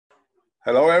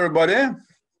Hello, everybody.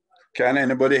 Can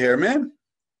anybody hear me?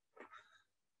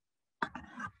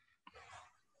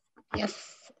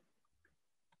 Yes.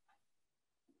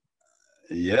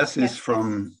 Yes, it's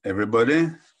from everybody.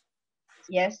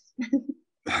 Yes.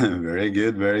 Very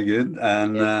good, very good.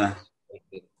 And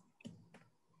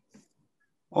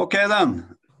okay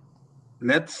then,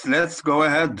 let's go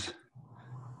ahead.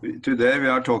 Today we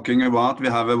are talking about, we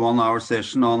have a 1-hour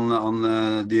session on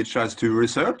DHIS2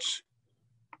 research.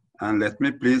 And let me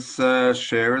please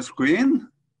share a screen.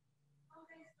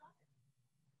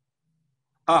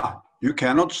 You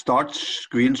cannot start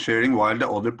screen sharing while the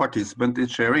other participant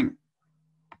is sharing.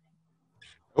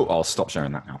 Oh, I'll stop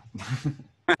sharing that now.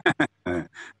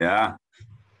 Yeah.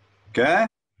 Okay.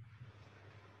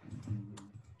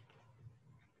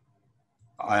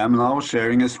 I am now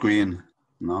sharing a screen.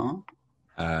 No?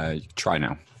 Try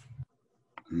now.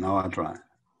 No, I try.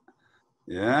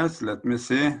 Yes, let me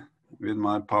see with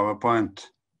my PowerPoint.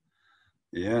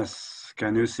 Yes.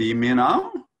 Can you see me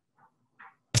now?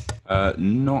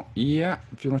 Not yet.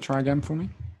 If you want to try again for me.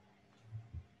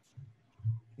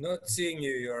 Not seeing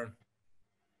you, Jørn.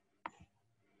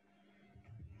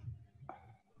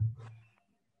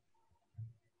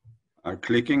 I'm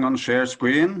clicking on share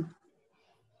screen.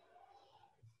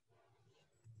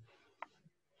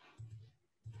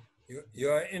 You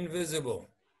are invisible.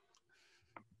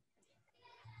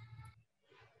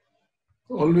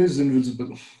 Always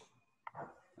invisible.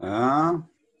 I'm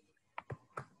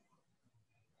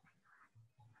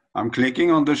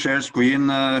clicking on the share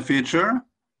screen feature.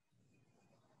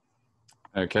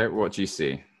 Okay, what do you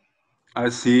see? I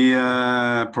see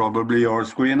probably your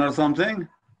screen or something.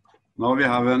 Now we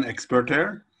have an expert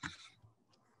here.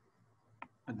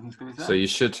 So you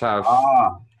should have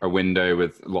a window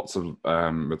with lots of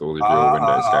with all of your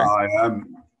windows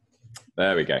going.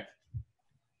 There we go.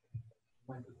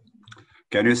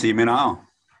 Can you see me now?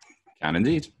 Can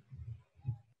indeed.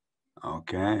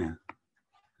 Okay.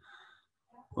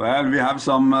 Well, we have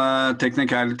some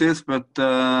technicalities, but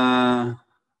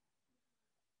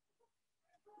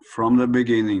from the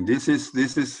beginning, this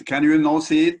is. Can you now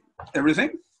see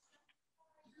everything?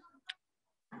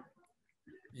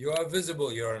 You are visible,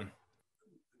 Jørn.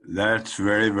 That's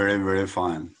very, very, very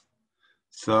fine.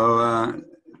 So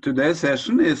today's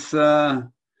session is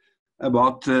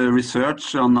about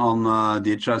research on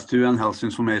DHIS2 and health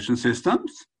information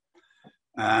systems.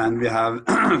 And we have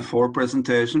 4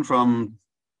 presentations from,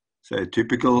 say,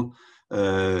 typical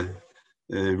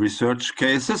research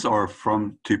cases or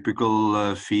from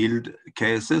typical field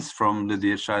cases from the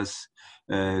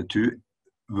DHIS2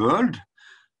 world.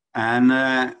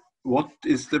 And what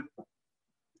is the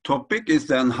topic is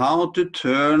then how to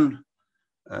turn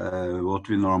what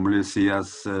we normally see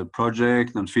as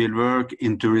project and fieldwork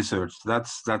into research.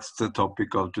 That's the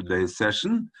topic of today's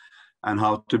session, and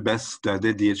how to best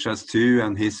study DHIS2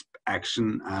 and his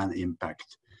action and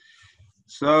impact.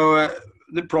 So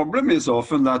the problem is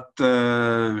often that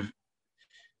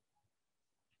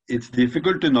it's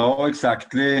difficult to know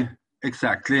exactly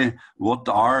what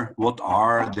are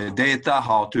the data,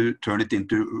 how to turn it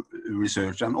into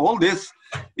research. And all this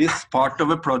is part of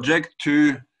a project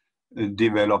to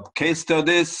develop case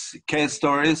studies, case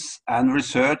stories, and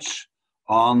research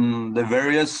on the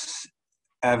various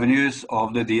avenues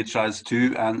of the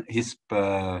DHIS2 and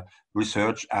HISP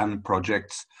research and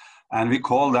projects. And we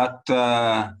call that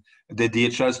the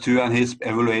DHIS2 and HISP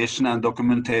evaluation and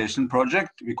documentation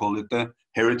project. We call it the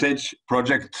Heritage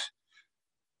Project.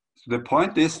 The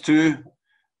point is to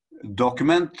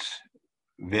document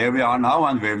where we are now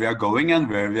and where we are going and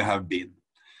where we have been.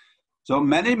 So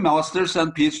many masters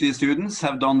and PhD students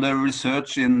have done their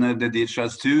research in the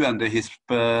DHIS2 and the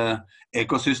HISP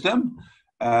ecosystem,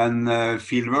 and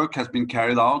fieldwork has been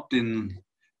carried out in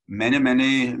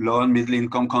many low and middle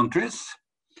income countries.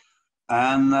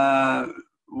 And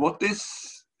what is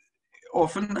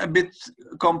often a bit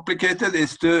complicated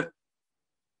is to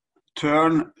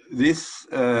turn this,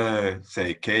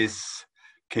 say,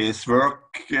 casework,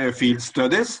 field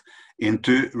studies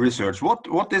into research.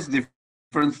 What is the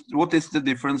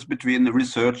difference between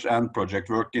research and project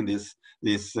work in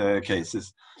these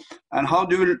cases? And how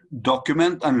do you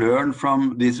document and learn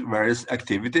from these various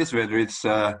activities, whether it's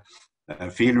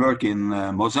fieldwork in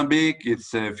Mozambique,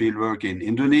 it's fieldwork in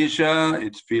Indonesia,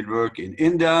 it's fieldwork in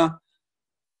India,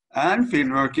 and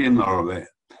fieldwork in Norway?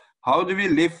 How do we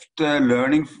lift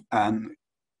learning and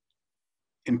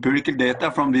empirical data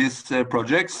from these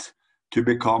projects to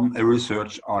become a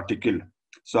research article?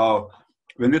 So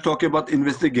when we talk about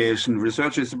investigation,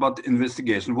 research is about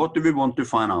investigation. What do we want to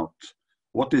find out?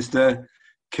 What is the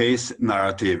case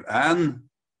narrative? And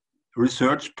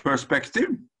research perspective,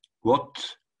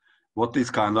 what what is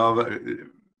kind of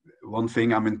one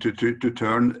thing, I mean, to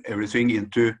turn everything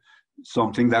into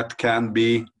something that can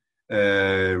be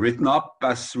written up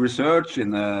as research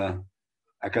in an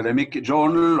academic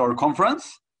journal or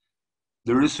conference,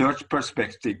 the research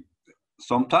perspective.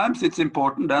 Sometimes it's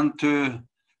important then to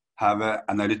have an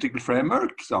analytical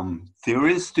framework, some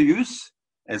theories to use,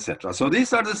 etc. So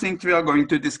these are the things we are going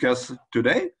to discuss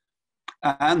today.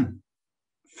 And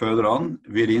further on,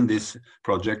 within this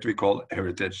project we call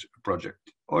Heritage Project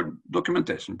or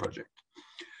Documentation Project.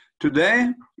 Today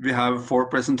we have 4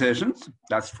 presentations.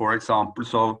 That's 4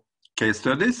 examples of case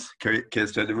studies, case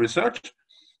study research.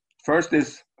 First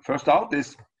out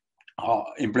is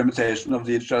implementation of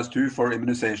DHIS2 for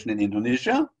immunization in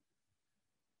Indonesia.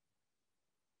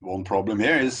 One problem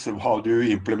here is how do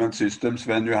you implement systems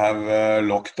when you have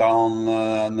lockdown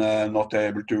and not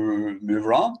able to move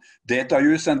around. Data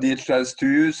use and DHIS2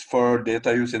 use for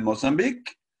data use in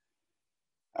Mozambique.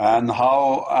 And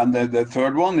the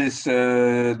third one is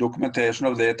documentation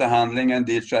of data handling and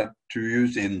DHIS2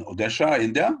 use in Odisha,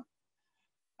 India.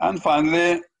 And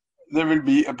finally, there will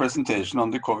be a presentation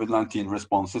on the COVID-19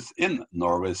 responses in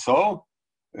Norway. So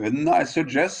I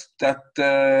suggest that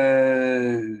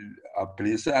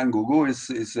Aprisa and Google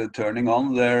is turning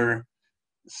on their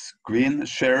screen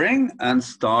sharing and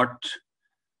start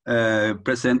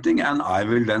presenting, and I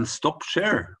will then stop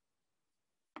share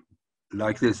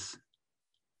like this.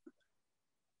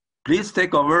 Please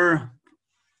take over,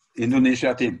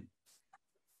 Indonesia team.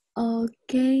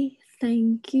 Okay,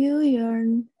 thank you,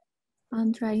 Jørn.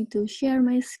 I'm trying to share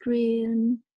my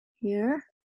screen here.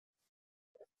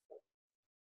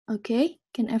 Okay,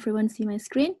 can everyone see my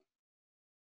screen?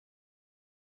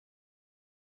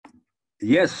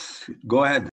 Yes, go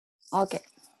ahead. Okay.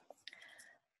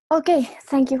 Okay,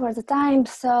 thank you for the time.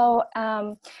 So,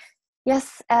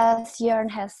 yes, as Jørn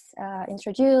has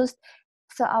introduced,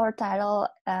 so our title,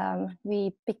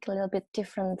 we pick a little bit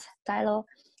different title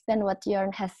than what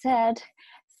Jørn has said.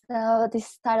 So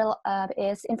this title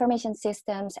is Information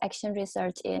Systems Action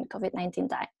Research in COVID-19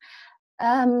 Time.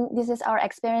 This is our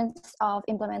experience of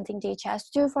implementing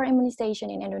DHIS2 for immunization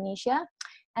in Indonesia.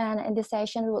 And in this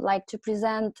session, we would like to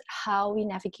present how we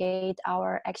navigate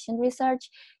our action research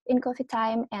in COVID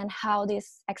time and how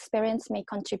this experience may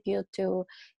contribute to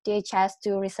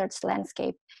DHIS2 research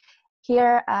landscape.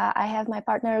 Here, I have my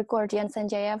partner, Guardian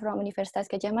Sanjaya from Universitas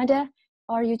Gadjah Mada,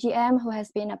 or UGM, who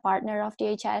has been a partner of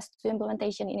DHIS2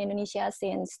 implementation in Indonesia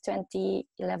since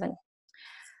 2011.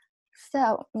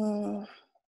 So,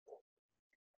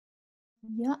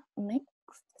 yeah, next.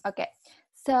 Okay.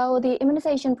 So the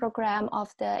immunization program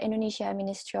of the Indonesia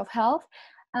Ministry of Health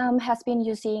has been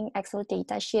using Excel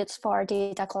data sheets for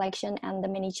data collection and the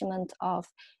management of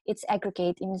its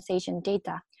aggregate immunization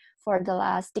data for the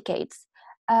last decades.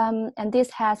 And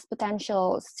this has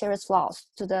potential serious flaws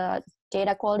to the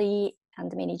data quality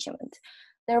and the management.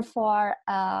 Therefore,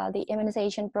 the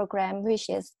immunization program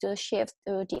wishes to shift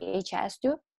to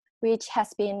DHIS2, which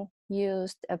has been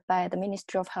used by the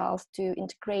Ministry of Health to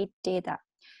integrate data.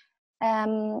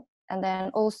 And then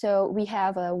also we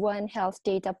have a One Health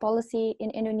data policy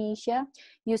in Indonesia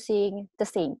using the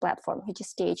same platform, which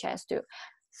is DHIS2.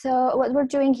 So what we're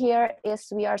doing here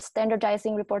is we are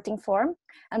standardizing reporting form,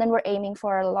 and then we're aiming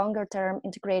for a longer term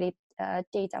integrated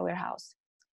data warehouse.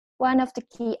 One of the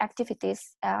key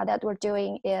activities that we're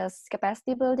doing is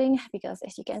capacity building, because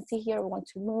as you can see here, we want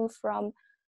to move from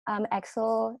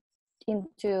Excel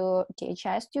into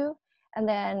DHIS2. And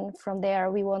then from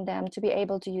there, we want them to be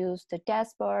able to use the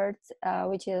dashboards,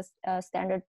 which is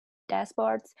standard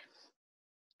dashboards,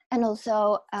 and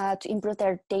also to improve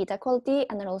their data quality,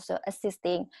 and then also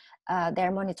assisting their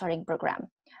monitoring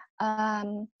program.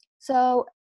 So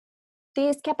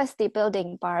this capacity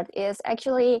building part is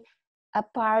actually a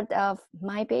part of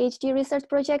my PhD research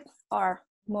project, or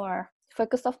more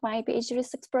focus of my PhD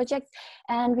research project.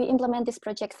 And we implement this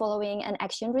project following an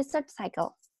action research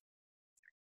cycle.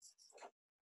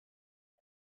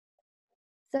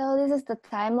 So this is the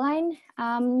timeline.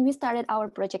 We started our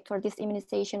project for this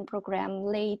immunization program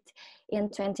late in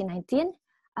 2019.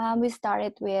 We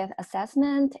started with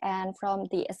assessment, and from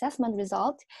the assessment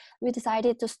result, we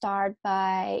decided to start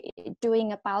by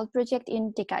doing a pilot project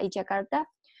in DKI Jakarta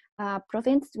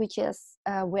province, which is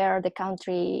where the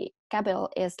country capital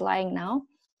is lying now.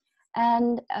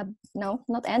 And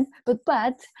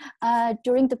but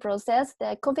during the process,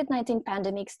 the COVID-19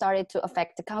 pandemic started to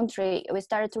affect the country. We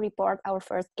started to report our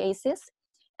first cases,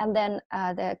 and then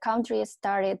the country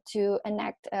started to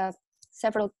enact,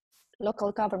 several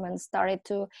local governments started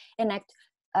to enact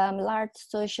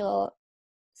large-scale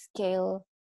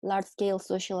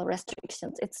social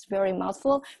restrictions. It's very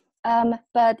mouthful,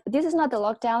 But this is not a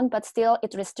lockdown, but still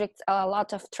it restricts a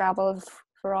lot of travel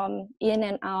from in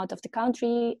and out of the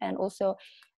country, and also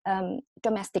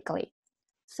domestically.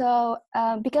 So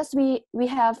because we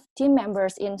have team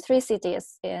members in 3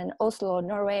 cities, in Oslo,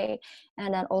 Norway,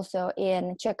 and then also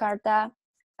in Jakarta,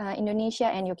 Indonesia,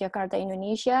 and Yogyakarta,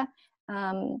 Indonesia,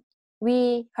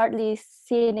 we hardly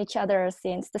seen each other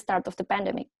since the start of the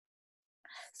pandemic.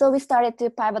 So we started to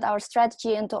pivot our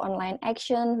strategy into online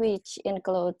action, which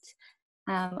includes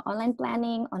online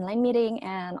planning, online meeting,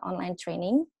 and online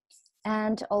training.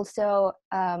 And also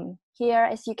here,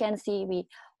 as you can see, we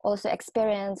also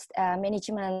experienced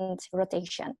management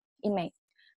rotation in May.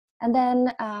 And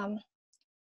then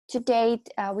to date,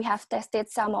 we have tested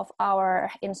some of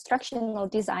our instructional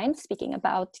designs, speaking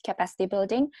about capacity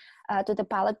building, to the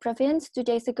pilot province 2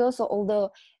 days ago. So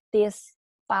although this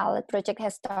pilot project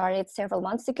has started several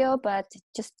months ago, but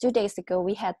just 2 days ago,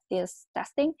 we had this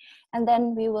testing. And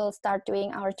then we will start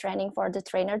doing our training for the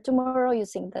trainer tomorrow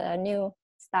using the new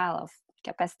style of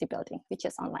capacity building, which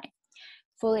is online,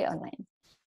 fully online.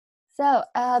 So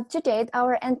to date,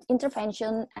 our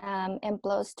intervention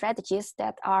employs strategies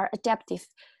that are adaptive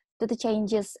to the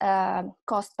changes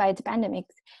caused by the pandemic.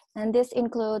 And this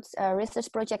includes a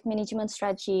research project management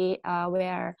strategy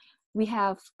where we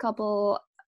have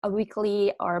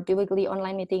weekly or bi-weekly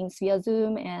online meetings via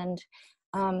Zoom, and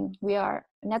we are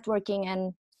networking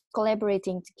and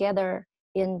collaborating together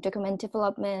in document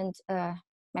development,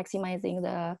 maximizing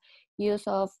the use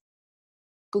of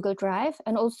Google Drive,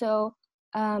 and also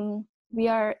we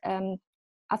are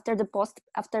after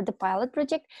the pilot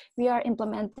project, we are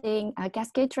implementing a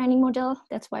cascade training model.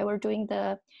 That's why we're doing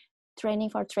the training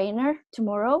for trainer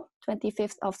tomorrow,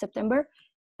 25th of September.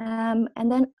 And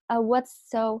then what's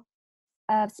so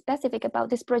specific about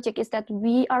this project is that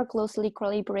we are closely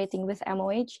collaborating with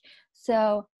MOH.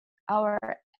 So our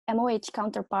MOH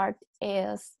counterpart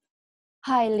is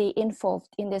highly involved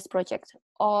in this project.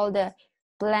 All the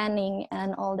planning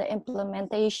and all the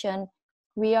implementation,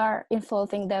 we are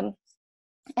involving them,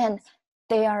 and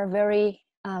they are very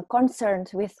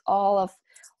concerned with all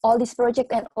this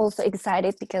project, and also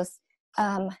excited because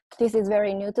this is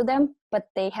very new to them, but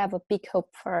they have a big hope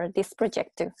for this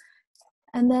project too.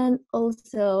 And then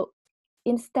also,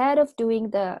 instead of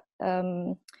doing the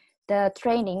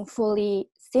training fully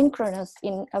synchronous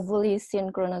in a fully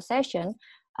synchronous session,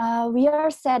 we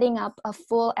are setting up a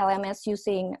full LMS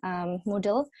using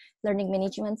Moodle learning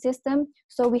management system.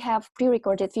 So we have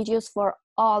pre-recorded videos for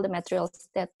all the materials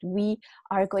that we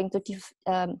are going to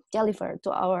deliver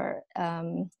to our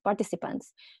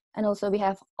participants. And also we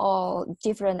have all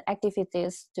different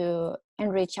activities to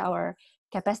enrich our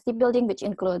capacity building, which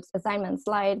includes assignments,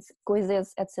 slides,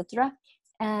 quizzes, etc.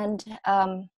 And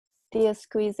these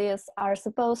quizzes are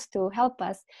supposed to help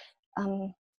us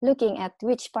looking at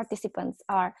which participants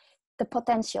are the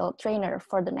potential trainer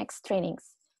for the next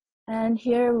trainings. And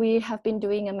here we have been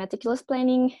doing a meticulous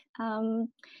planning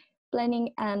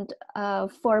and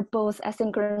for both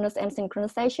asynchronous and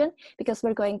synchronous session, because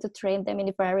we're going to train them in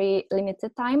a very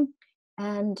limited time.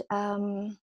 And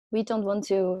we don't want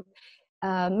to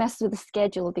mess with the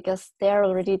schedule because they're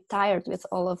already tired with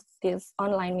all of these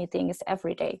online meetings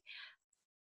every day.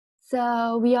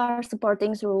 So we are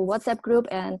supporting through WhatsApp group,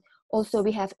 and also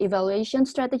we have evaluation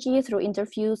strategy through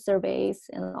interviews, surveys,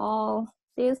 and all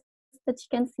this that you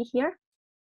can see here.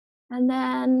 And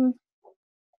then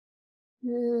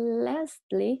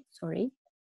lastly,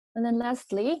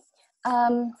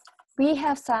 we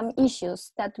have some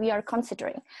issues that we are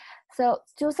considering. So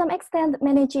to some extent,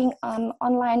 managing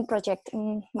online project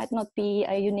might not be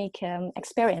a unique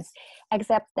experience,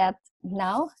 except that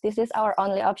now this is our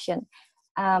only option.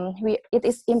 It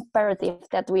is imperative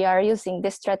that we are using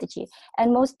this strategy,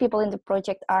 and most people in the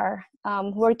project are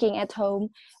working at home,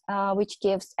 which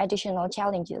gives additional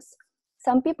challenges.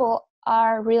 Some people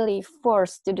are really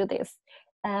forced to do this,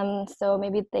 so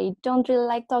maybe they don't really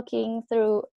like talking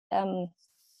through a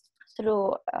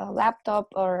laptop,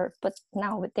 but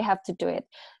now they have to do it.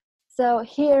 So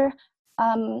here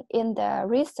in the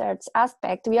research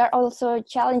aspect, we are also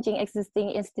challenging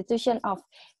existing institution of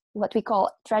what we call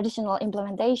traditional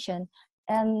implementation.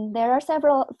 And there are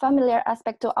several familiar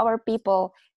aspects to our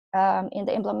people in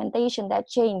the implementation that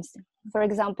changed. For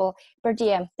example, per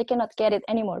diem, they cannot get it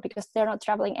anymore because they're not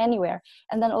traveling anywhere.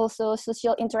 And then also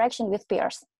social interaction with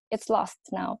peers, it's lost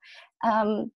now,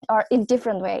 or in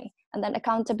different way. And then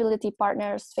accountability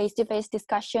partners, face-to-face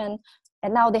discussion,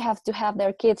 and now they have to have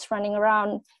their kids running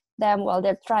around them while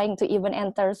they're trying to even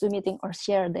enter Zoom meeting or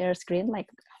share their screen, like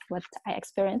what I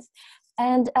experienced.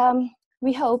 And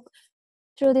we hope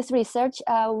through this research,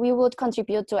 we would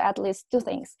contribute to at least two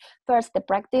things. First, the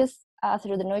practice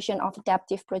through the notion of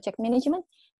adaptive project management.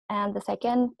 And the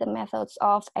second, the methods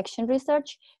of action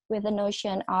research with the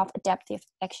notion of adaptive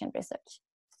action research.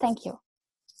 Thank you.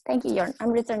 Thank you, Jørn.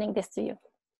 I'm returning this to you.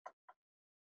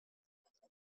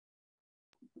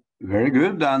 Very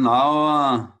good. And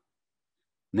now,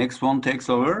 next one takes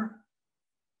over.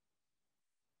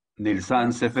 Nilza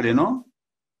and Zeferino.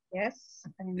 Yes.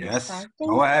 Yes.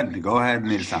 Starting. Go ahead,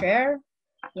 Nilza. Sure.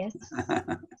 Yes.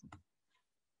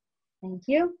 Thank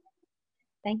you.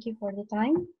 Thank you for the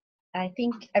time. I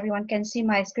think everyone can see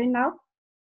my screen now.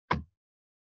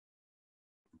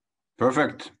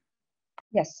 Perfect.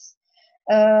 Yes.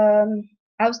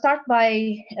 I'll start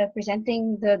by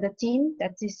presenting the team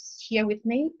that is here with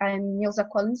me. I'm Nilza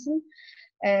Collinson.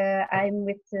 I'm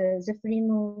with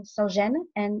Zeferino, Saugene,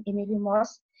 and Emilio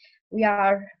Moss. We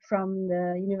are from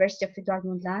the University of Eduardo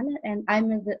Mondlane, and I'm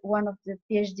one of the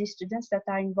PhD students that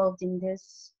are involved in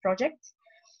this project.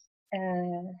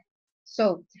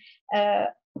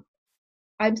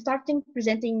 I'm starting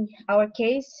presenting our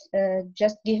case,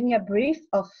 just giving a brief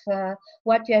of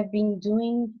what we have been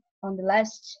doing on the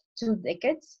last 2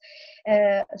 decades.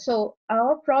 So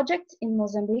our project in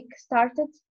Mozambique started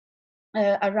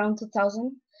around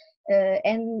 2000,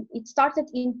 and it started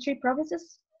in 3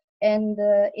 provinces, and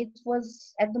it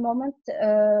was at the moment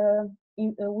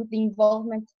with the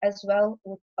involvement as well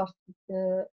of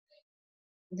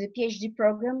the PhD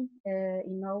program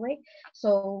in Norway.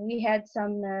 So we had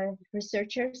some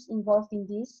researchers involved in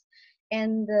this,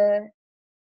 and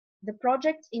the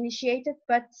project initiated,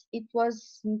 but it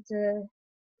wasn't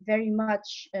very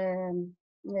much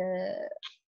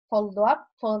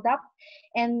followed up,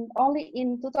 and only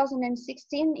in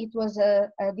 2016 it was the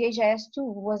DHIS2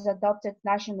 was adopted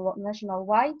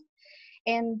nationwide,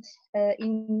 and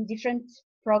in different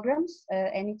programs,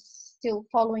 and it's still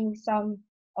following some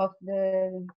of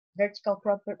the vertical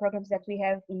programs that we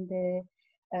have in the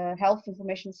health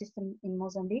information system in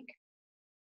Mozambique.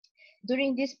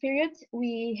 During this period,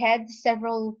 we had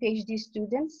several PhD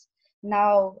students,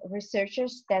 now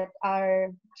researchers that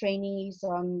are trainees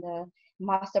on the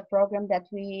master program that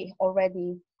we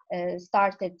already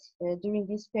started during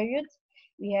this period.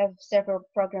 We have several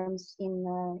programs in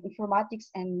informatics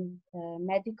and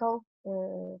medical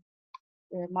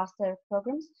master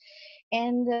programs,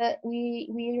 and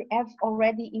we have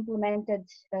already implemented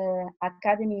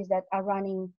academies that are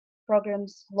running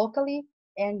programs locally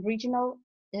and regional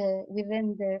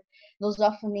within the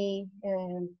Lusophony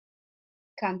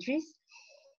countries.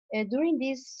 During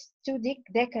these 2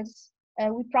 decades,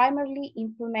 we primarily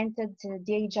implemented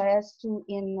DHIS2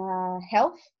 in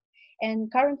health,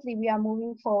 and currently we are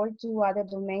moving forward to other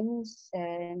domains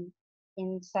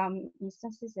in some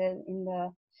instances in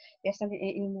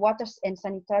water and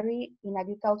sanitary, in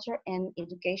agriculture and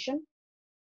education.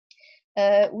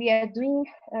 We are doing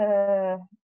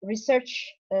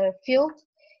research field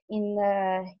in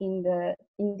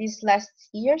these last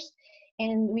years,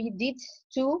 and we did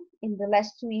 2 in the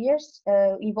last 2 years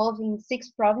involving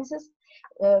 6 provinces,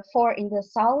 4 in the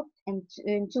south and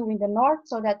 2 in the north,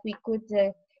 so that we could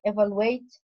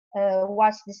evaluate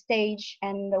what's the stage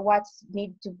and what's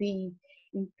need to be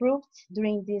improved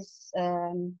during this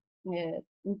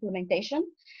implementation.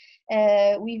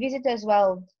 We visited as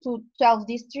well 12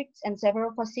 districts and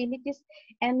several facilities,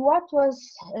 and what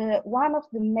was one of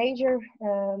the major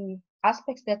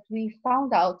aspects that we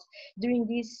found out during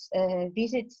these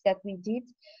visits that we did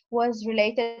was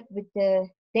related with the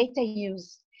data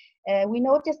use. We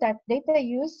noticed that data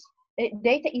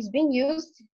is being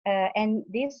used, and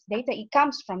this data, it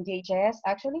comes from DHIS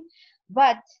actually,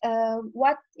 but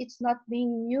what it's not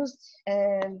being used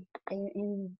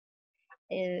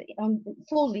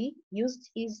fully used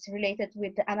is related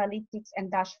with the analytics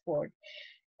and dashboard.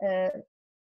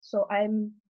 So I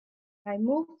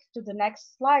move to the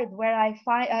next slide, where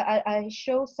I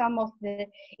show some of the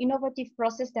innovative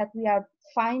process that we are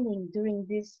finding during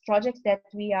this project that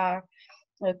we are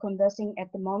conducting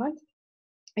at the moment.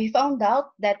 We found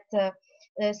out that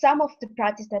some of the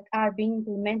practices that are being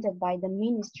implemented by the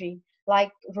ministry,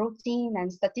 like routine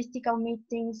and statistical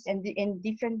meetings and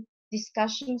different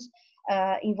discussions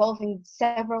involving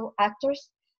several actors,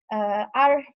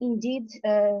 are indeed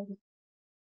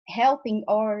helping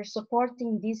or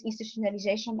supporting this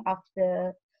institutionalization of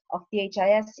the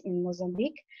DHIS in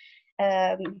Mozambique.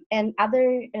 And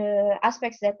other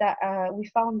aspects that we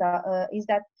found is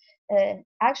that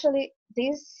actually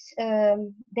this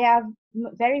they are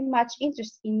very much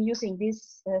interested in using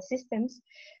these systems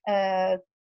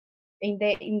in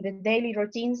the daily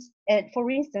routines.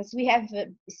 For instance, we have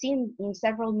seen in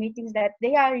several meetings that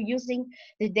they are using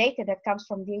the data that comes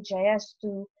from DHIS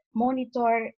to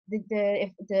monitor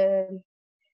the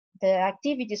the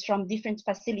activities from different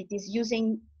facilities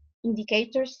using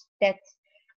indicators that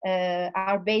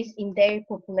are based in their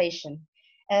population.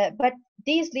 But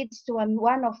this leads to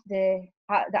one of the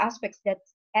aspects that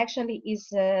actually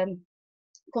is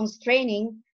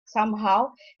constraining somehow,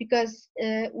 because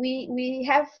we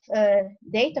have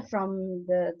data from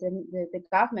the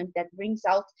government that brings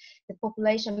out the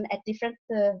population at different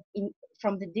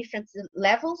from the different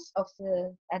levels of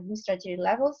the administrative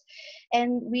levels,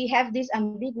 and we have this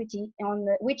ambiguity on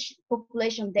which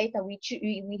population data we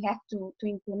have to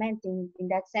implement in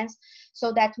that sense,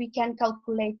 so that we can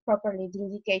calculate properly the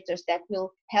indicators that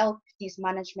will help this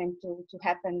management to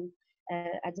happen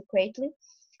adequately.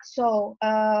 So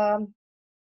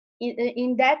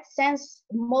in that sense,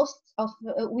 most of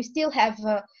we still have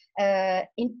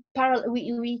in parallel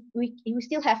we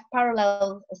still have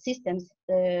parallel systems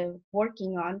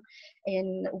working on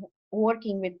and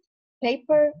working with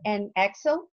paper and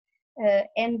Excel,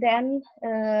 and then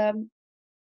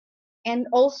and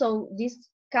also this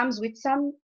comes with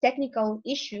some technical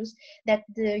issues that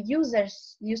the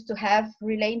users used to have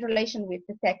in relation with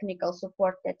the technical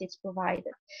support that is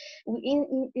provided.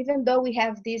 Even though we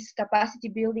have this capacity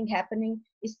building happening,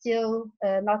 it's still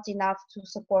not enough to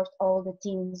support all the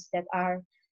teams that are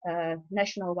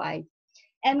national-wide.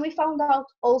 And we found out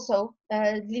also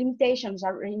limitations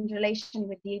are in relation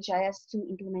with the DHIS2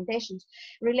 implementations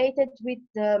related with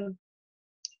the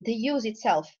use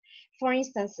itself. For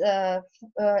instance,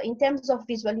 in terms of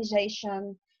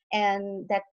visualization, and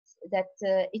that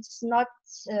it's not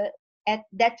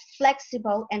that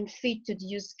flexible and fit to the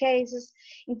use cases.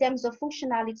 In terms of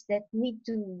functionalities that need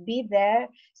to be there,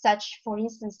 such, for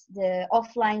instance, the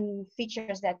offline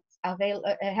features that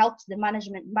helps the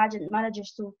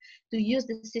managers to use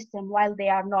the system while they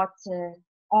are not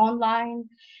online.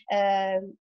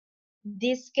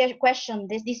 This question,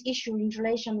 this issue in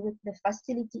relation with the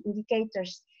facility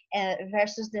indicators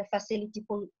versus the facility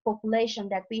population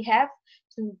that we have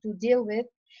to deal with,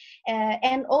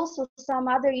 and also some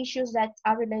other issues that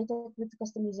are related with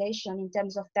customization in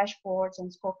terms of dashboards and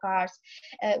scorecards.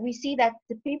 We see that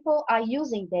the people are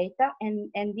using data,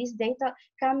 and this data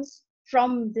comes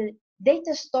from the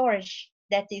data storage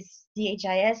that is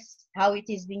DHIS, how it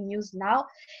is being used now,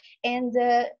 and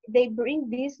they bring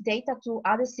this data to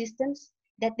other systems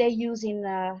that they use in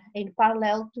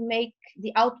parallel to make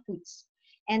the outputs,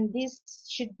 and this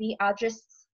should be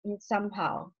addressed in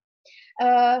somehow.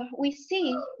 We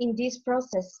see in this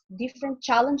process different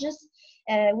challenges.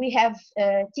 We have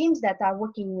teams that are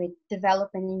working with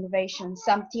development and innovation,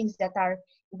 some teams that are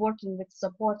working with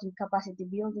support and capacity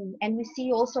building, and we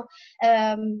see also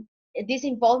this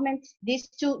involvement, these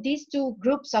two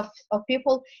groups of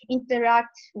people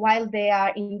interact while they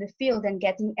are in the field and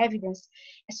getting evidence.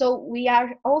 So we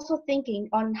are also thinking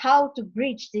on how to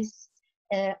bridge this,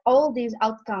 all these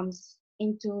outcomes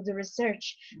into the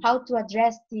research, how to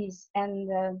address these,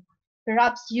 and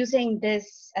perhaps using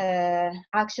this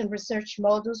action research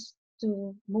modus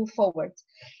to move forward.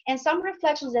 And some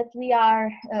reflections that we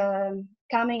are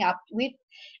coming up with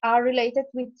are related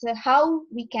with how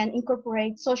we can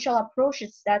incorporate social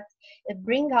approaches that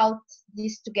bring out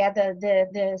this together,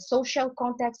 the social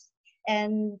context,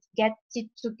 and get it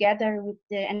together with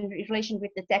in relation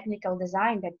with the technical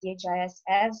design that DHIS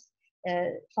has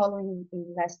following in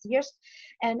the last years.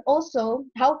 And also,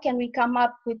 how can we come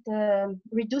up with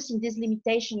reducing these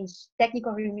limitations,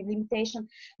 technical limitation,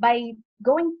 by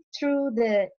going through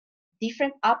the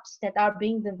different apps that are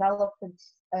being developed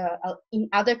in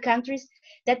other countries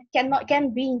that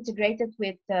can be integrated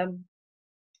with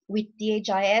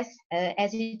DHIS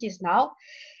as it is now.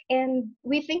 And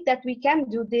we think that we can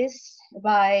do this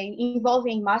by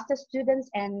involving master students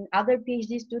and other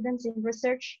PhD students in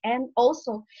research, and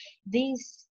also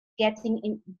these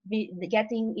getting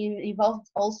involved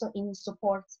also in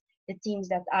support the teams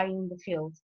that are in the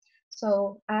field.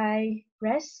 So I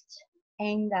rest,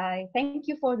 and I thank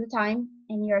you for the time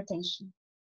and your attention.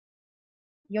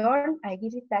 Jørn, I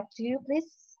give it back to you,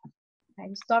 please.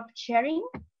 I stop sharing.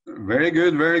 Very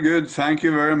good, very good. Thank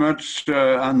you very much.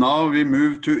 And now we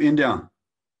move to India.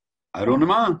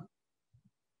 Arunima?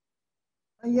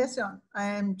 Yes, Jørn. I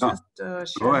am just sharing.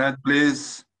 Go ahead,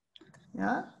 please.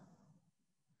 Yeah.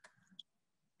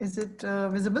 Is it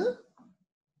visible?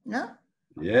 Yeah.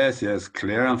 Yes, yes,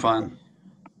 clear and fine.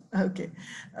 Okay.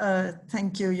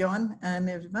 Thank you, Jørn, and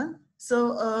everyone.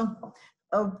 So,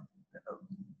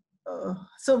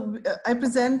 I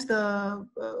present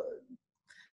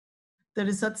the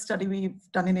research study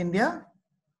we've done in India.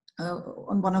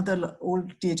 on one of the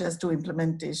old DHIS2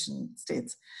 implementation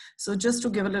states. So just to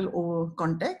give a little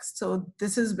context, so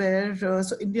this is where,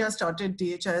 so India started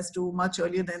DHIS2 much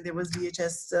earlier than there was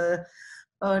DHIS2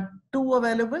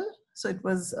 available. So it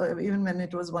was, even when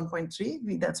it was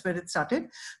 1.3, that's where it started.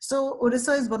 So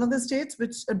Odisha is one of the states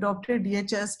which adopted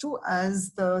DHIS2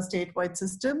 as the statewide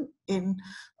system in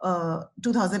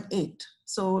 2008.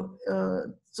 So,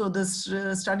 so this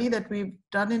study that we've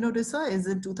done in Odisha is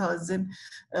in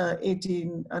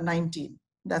 2018-19.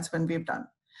 That's when we've done.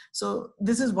 So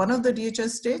this is one of the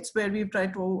DHIS states where we've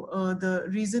tried to, the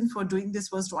reason for doing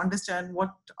this was to understand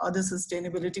what are the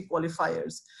sustainability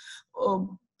qualifiers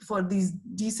for these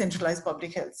decentralized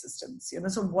public health systems. You know,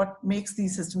 so what makes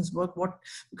these systems work?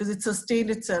 Because it sustained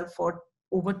itself for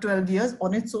over 12 years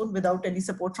on its own without any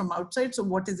support from outside. So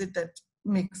what is it that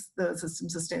makes the system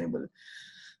sustainable?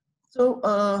 So,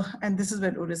 and this is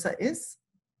where Odisha is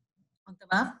on the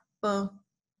map.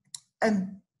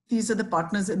 And these are the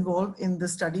partners involved in the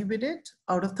study we did.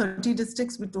 Out of 30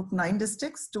 districts, we took 9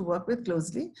 districts to work with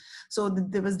closely. So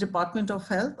there was Department of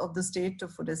Health of the state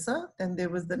of Odisha. Then there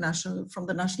was the national, from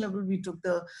the national level, we took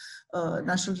the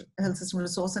National Health System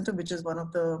Resource Center, which is one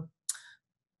of the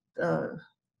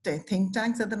think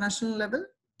tanks at the national level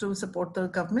to support the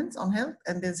governments on health.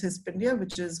 And there's HISP India,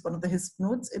 which is one of the HISP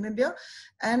nodes in India.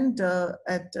 And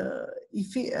at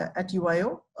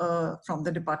UIO, from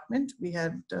the department, we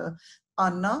had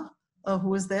Anna, who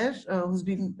was there, who's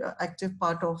been active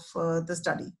part of the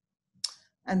study.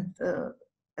 And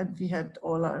we had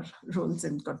all our roles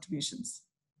and contributions.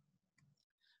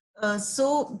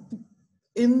 So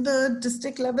in the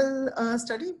district level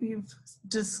study, we've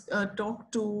just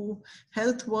talked to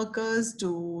health workers,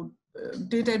 to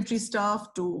data entry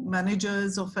staff, to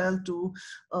managers of health, to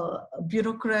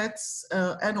bureaucrats,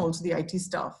 and also the IT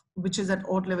staff, which is at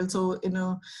odd level. So in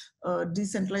a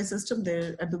decentralized system,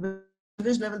 there at the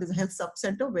village level, there's a health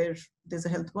sub-center where there's a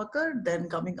health worker, then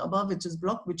coming above, which is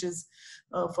block, which is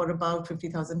for about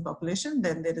 50,000 population.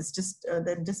 Then there is just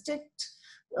then district,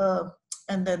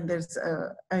 and then there's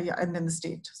and then the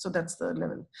state. So that's the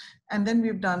level. And then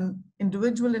we've done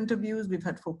individual interviews. We've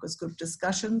had focus group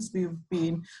discussions. We've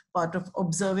been part of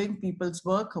observing people's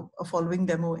work, following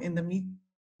them in the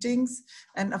meetings.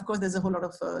 And of course, there's a whole lot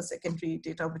of secondary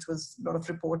data, which was a lot of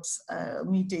reports,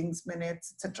 meetings,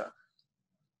 minutes, etc.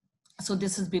 So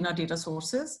this has been our data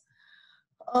sources.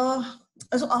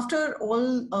 So after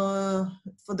all,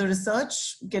 for the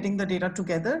research, getting the data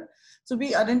together, so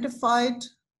we identified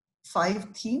 5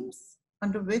 themes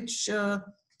under which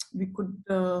we could,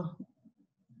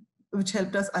 which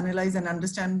helped us analyze and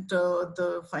understand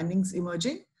the findings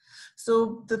emerging.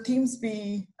 So the themes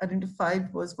we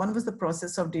identified was, one was the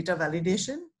process of data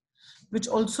validation, which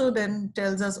also then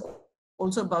tells us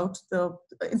also about the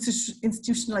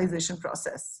institutionalization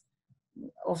process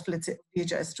of, let's say,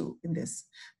 DHIS2 in this.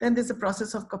 Then there's a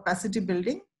process of capacity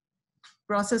building,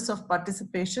 process of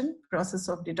participation, process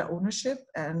of data ownership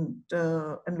and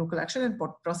local action, and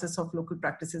process of local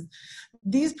practices.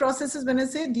 These processes, when I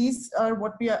say these are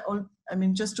what we are all, I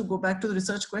mean, just to go back to the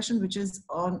research question, which is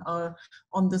on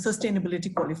the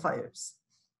sustainability qualifiers.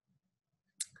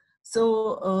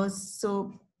 So,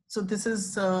 so this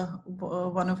is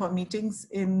one of our meetings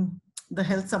in the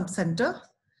Health Sub-Center.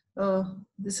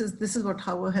 This is what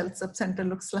how a health sub-center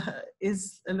looks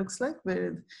like,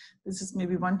 where this is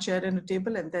maybe one chair and a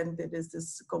table, and then there is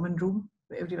this common room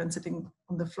where everyone's sitting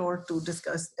on the floor to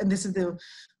discuss. And this is the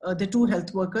 2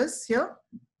 health workers here.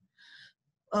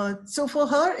 So for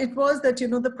her, it was that, you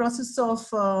know, the process of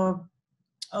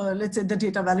let's say the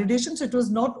data validation. So it was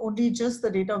not only just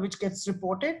the data which gets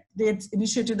reported. They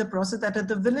initiated the process that at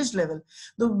the village level,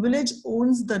 the village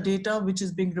owns the data which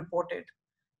is being reported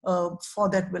for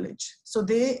that village. So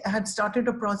they had started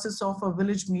a process of a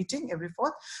village meeting every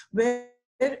 4th, where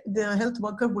the health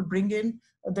worker would bring in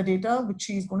the data which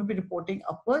she is going to be reporting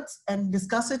upwards and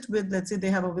discuss it with, let's say they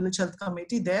have a village health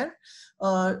committee there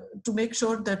to make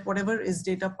sure that whatever is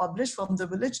data published from the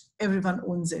village, everyone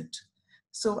owns it.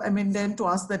 So, I mean, then to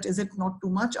ask that, is it not too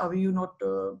much? Are you not,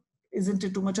 isn't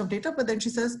it too much of data? But then she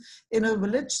says, in a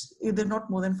village, there are not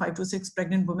more than 5 to 6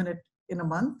 pregnant women in a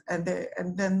month, and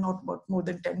then not about more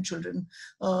than 10 children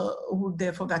who are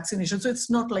there for vaccination. So it's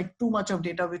not like too much of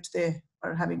data which they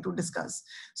are having to discuss.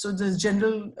 So the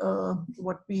general,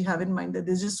 what we have in mind, that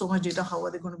there's just so much data, how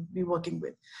are they going to be working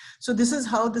with? So this is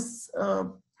how this,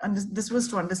 and this was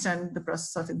to understand the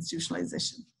process of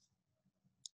institutionalization.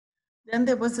 Then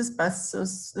there was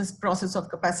this process of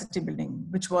capacity building,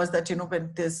 which was that, you know,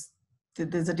 when there's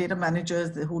a data manager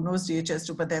who knows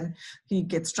DHIS2, but then he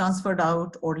gets transferred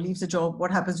out or leaves the job,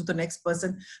 what happens to the next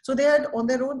person? So they had on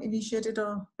their own initiated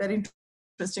a very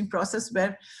interesting process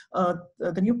where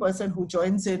the new person who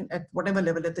joins in at whatever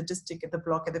level, at the district, at the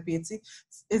block, at the PHC,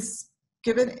 is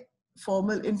given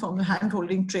formal, informal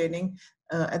hand-holding training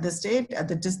at the state, at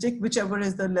the district, whichever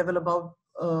is the level above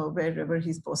wherever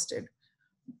he's posted.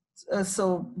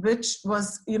 So which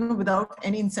was, without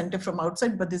any incentive from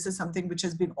outside, but this is something which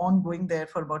has been ongoing there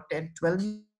for about 10, 12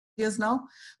 years now.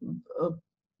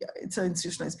 It's an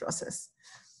institutionalized process.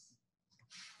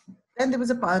 Then there was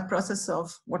a process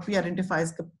of what we identify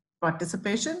as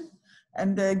participation.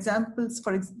 And the examples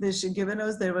for given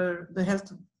us, there were the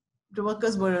health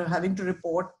workers were having to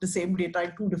report the same data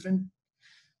in 2 different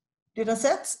data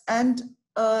sets. And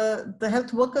the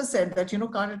health workers said that,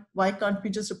 why can't we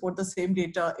just report the same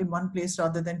data in one place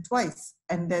rather than twice?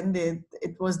 And then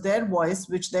it was their voice,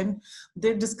 which then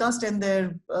they discussed in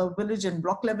their village and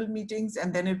block level meetings.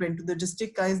 And then it went to the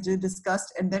district guys, they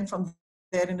discussed. And then from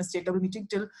there in a state level meeting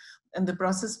and the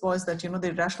process was that,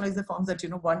 they rationalized the forms that,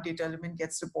 one data element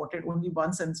gets reported only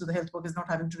once. And so the health worker is not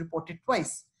having to report it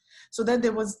twice. So that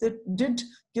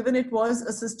given it was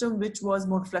a system which was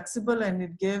more flexible and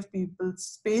it gave people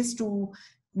space to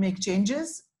make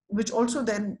changes, which also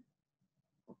then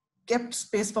kept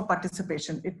space for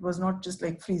participation. It was not just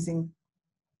like frozen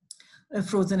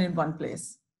in one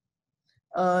place.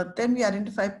 Then we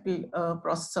identify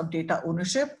process of data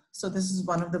ownership. So this is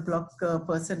one of the block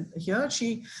person here.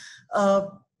 She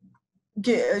told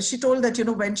that,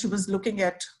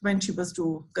 when she was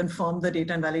to confirm the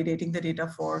data and validating the data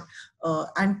for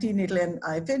antenatal and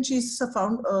IFN, she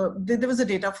found there was a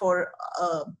data for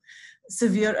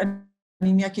severe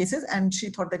anemia cases, and she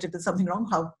thought that it is something wrong.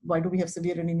 Why do we have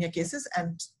severe anemia cases?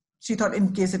 And she thought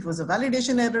in case it was a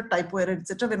validation error, typo error,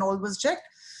 etc. When all was checked,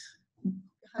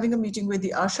 having a meeting with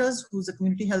the ASHAs, who's a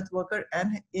community health worker,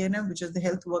 and ANM, which is the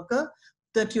health worker,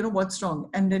 that, what's wrong.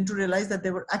 And then to realize that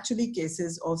there were actually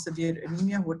cases of severe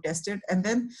anemia who were tested. And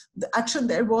then the action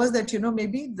there was that,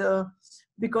 maybe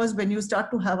because when you start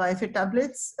to have IFA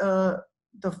tablets,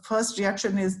 the first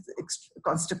reaction is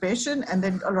constipation, and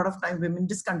then a lot of time women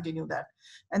discontinue that.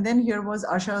 And then here was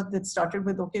Asha that started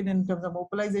with, okay, in terms of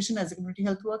mobilization as a community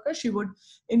health worker, she would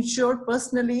ensure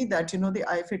personally that, the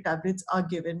IFA tablets are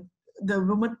given. The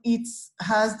woman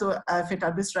has the IFA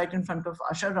tablets right in front of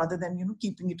Asha rather than,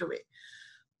 keeping it away.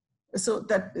 So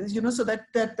that,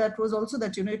 that was also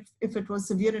that, if it was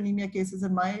severe anemia cases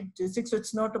in my district, so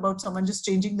it's not about someone just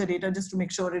changing the data just to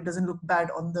make sure it doesn't look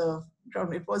bad on the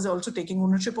ground. It was also taking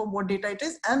ownership of what data it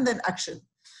is and then action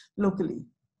locally.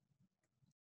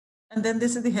 And then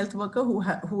this is the health worker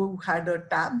who had a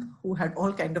tab, who had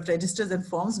all kind of registers and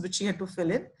forms which she had to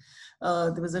fill in.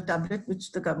 There was a tablet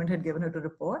which the government had given her to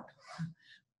report.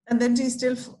 And then she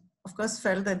still, of course,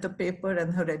 felt that the paper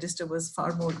and her register was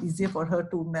far more easier for her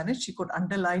to manage. She could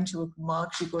underline, she could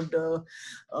mark, she could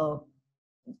block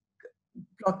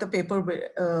the paper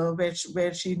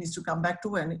where she needs to come back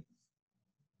to, and it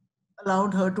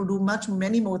allowed her to do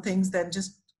many more things than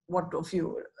just what of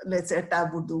you, let's say a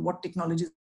tab would do, what technologies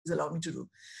allow me to do.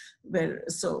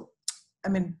 So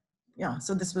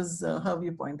this was her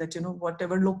viewpoint that,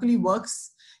 whatever locally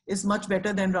works is much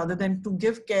better than rather than to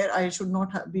give care, I should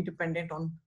not be dependent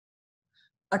on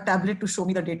a tablet to show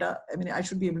me the data. I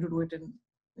should be able to do it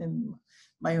in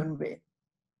my own way.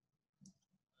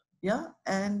 Yeah,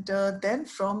 and then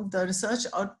from the research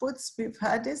outputs we've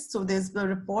had so there's the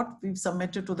report we've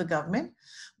submitted to the government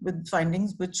with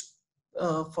findings which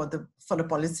for the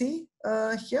policy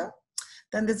here.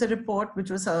 Then there's a report which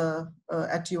was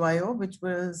at UIO, which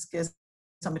was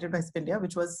submitted by Spindia,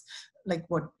 which was like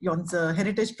what Jørn's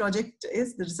heritage project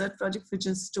is, the research project, which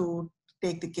is to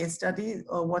take the case study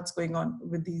or what's going on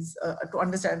with these, to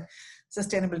understand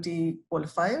sustainability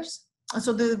qualifiers.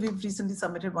 So we've recently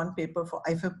submitted one paper for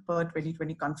IFIP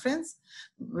 2020 conference,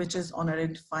 which is on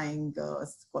identifying, the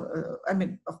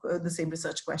same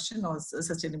research question or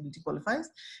sustainability qualifiers.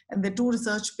 And there are 2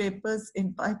 research papers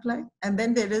in pipeline. And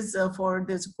then there's a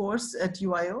course at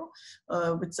UIO,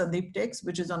 which Sundeep takes,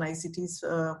 which is on ICTs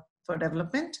for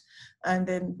development. And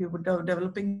then we were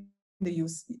developing the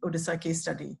use Odisha case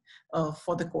study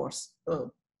for the course.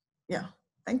 Yeah,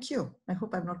 thank you. I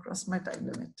hope I've not crossed my time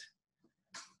limit.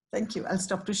 Thank you. I'll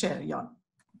stop to share, Jørn.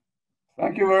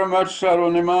 Thank you very much,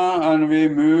 Arunima. And we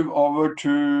move over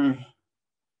to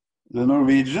the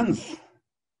Norwegians.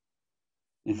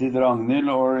 Is it Ragnhild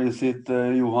or is it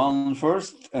Johan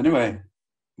first? Anyway,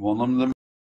 one of them.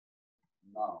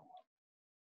 Now.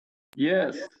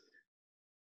 Yes.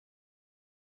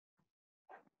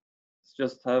 Let's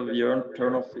just have Jørn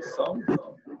turn off his sound.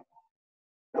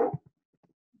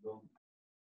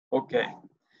 Okay.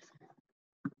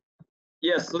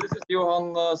 Yes, so this is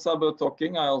Johan Sæbø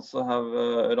talking. I also have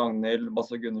Ragnhild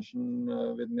Gundersen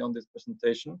with me on this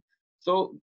presentation.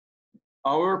 So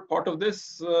our part of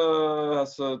this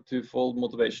has a twofold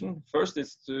motivation. First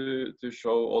is to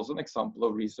show also an example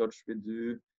of research we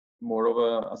do more of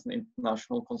as an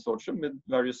international consortium with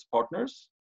various partners,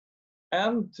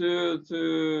 and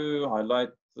to highlight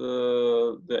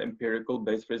the empirical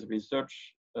base-based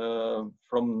research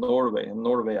from Norway, and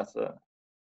Norway as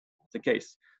a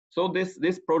case. So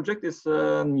this project is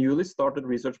a newly started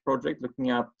research project looking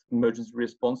at emergency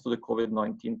response to the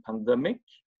COVID-19 pandemic,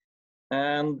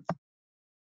 and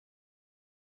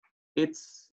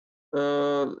its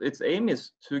aim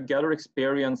is to gather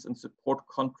experience and support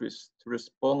countries to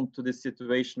respond to this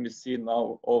situation we see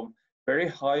now of very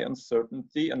high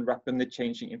uncertainty and rapidly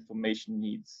changing information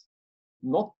needs,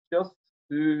 not just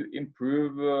to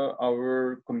improve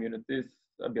our community's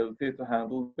ability to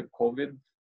handle the COVID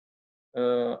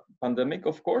pandemic,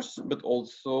 of course, but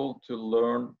also to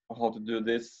learn how to do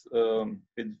this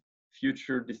with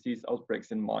future disease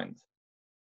outbreaks in mind.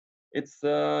 It's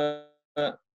a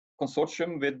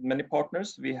consortium with many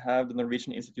partners. We have the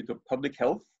Norwegian Institute of Public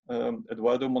Health,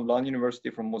 Eduardo Mondlane University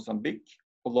from Mozambique,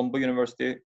 Colombo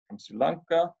University from Sri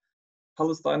Lanka,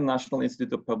 Palestine National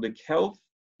Institute of Public Health,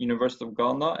 University of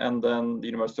Ghana, and then the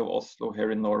University of Oslo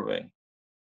here in Norway.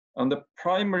 And the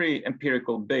primary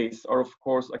empirical base are, of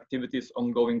course, activities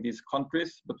ongoing in these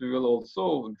countries, but we will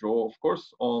also draw, of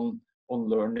course, on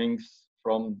learnings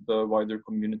from the wider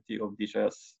community of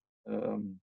DHIS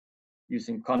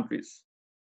using countries.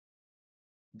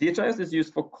 DHIS is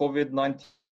used for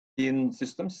COVID-19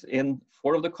 systems in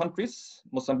 4 of the countries: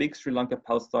 Mozambique, Sri Lanka,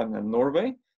 Palestine, and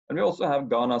Norway. And we also have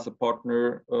Ghana as a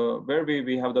partner, where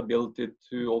we have the ability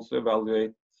to also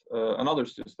evaluate another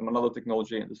system, another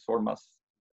technology, the SORMAS.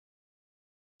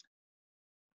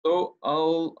 So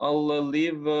I'll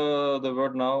leave the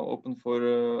word now open for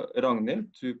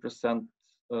Ragnhild to present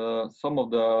some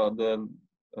of the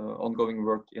ongoing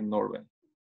work in Norway.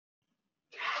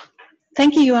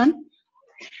 Thank you, Johan.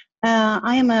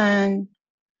 I am a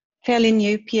fairly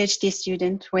new PhD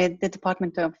student with the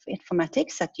Department of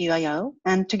Informatics at UIO,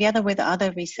 and together with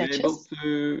other researchers. Are you able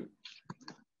to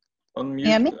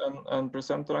unmute and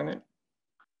present, Ragnhild?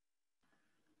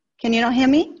 Can you not hear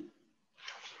me?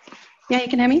 Yeah, you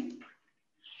can hear me?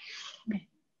 Okay.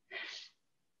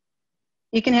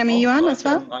 You can hear me, Johan, as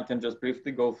well? I can just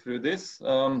briefly go through this.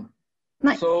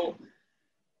 Nice. So,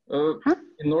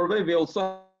 in Norway, we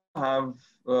also have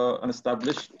an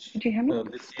established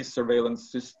disease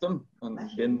surveillance system, and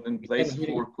been in place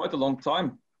for quite a long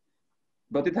time.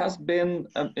 But it has been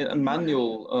a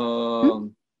manual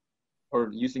or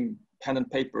using pen and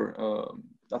paper.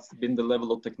 That's been the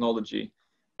level of technology.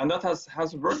 And that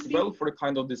has worked well for the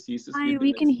kind of diseases. Hi,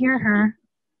 we can hear her.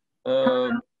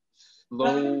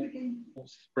 Slow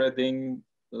spreading,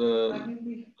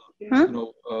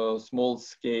 small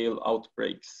scale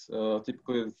outbreaks.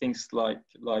 Typically things like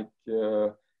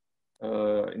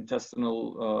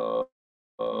intestinal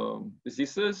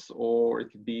diseases, or it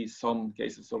could be some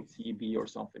cases of TB or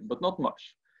something, but not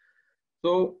much.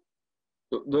 So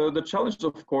the challenge,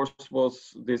 of course,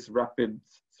 was this rapid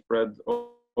spread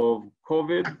of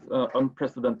COVID,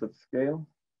 unprecedented scale.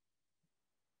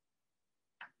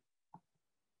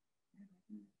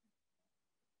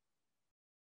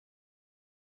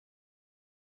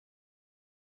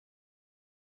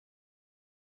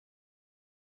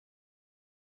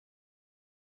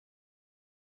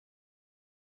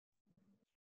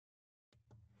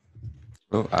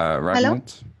 Oh,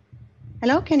 Ragnhild.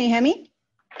 Hello, can you hear me?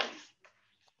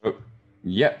 Oh,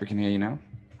 yeah, we can hear you now.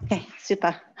 Okay,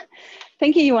 super.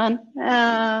 Thank you, Johan.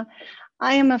 I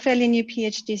am a fairly new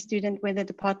PhD student with the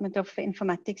Department of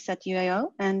Informatics at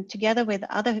UIO, and together with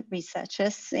other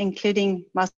researchers, including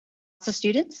master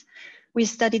students, we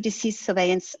study disease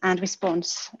surveillance and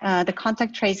response, the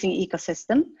contact tracing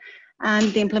ecosystem,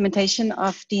 and the implementation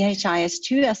of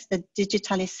DHIS2 as the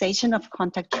digitalization of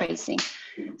contact tracing.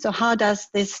 So how does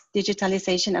this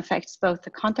digitalization affect both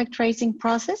the contact tracing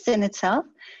process in itself,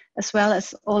 as well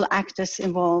as all actors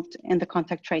involved in the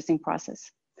contact tracing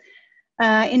process?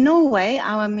 In Norway,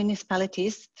 our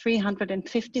municipalities,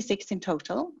 356 in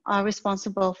total, are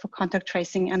responsible for contact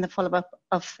tracing and the follow-up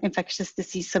of infectious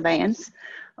disease surveillance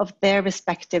of their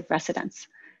respective residents.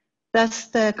 Thus,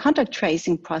 the contact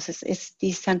tracing process is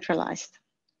decentralized.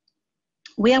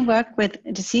 We have worked with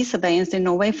disease surveillance in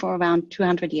Norway for around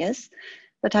 200 years,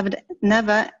 but have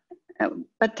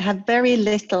very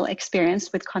little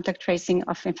experience with contact tracing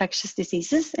of infectious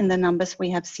diseases in the numbers we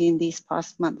have seen these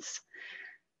past months.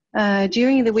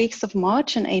 During the weeks of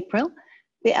March and April,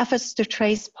 The efforts to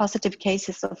trace positive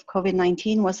cases of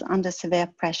COVID-19 was under severe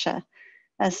pressure,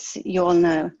 as you all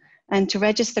know. And to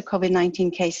register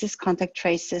COVID-19 cases, contact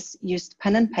tracers used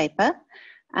pen and paper,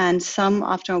 and some,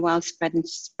 after a while, spread in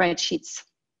spreadsheets.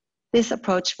 This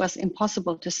approach was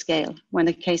impossible to scale when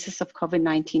the cases of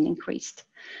COVID-19 increased.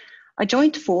 A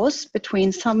joint force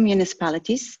between some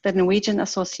municipalities, the Norwegian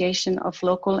Association of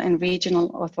Local and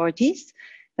Regional Authorities,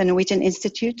 the Norwegian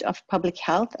Institute of Public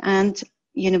Health, and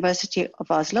University of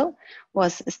Oslo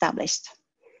was established.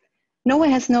 Norway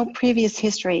has no previous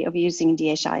history of using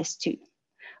DHIS2,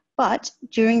 but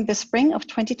during the spring of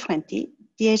 2020,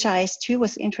 DHIS2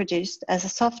 was introduced as a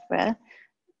software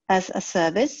as a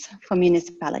service for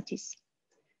municipalities.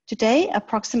 Today,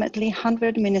 approximately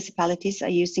 100 municipalities are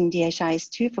using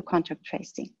DHIS2 for contact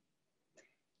tracing.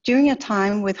 During a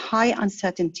time with high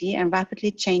uncertainty and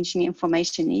rapidly changing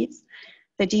information needs,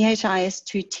 the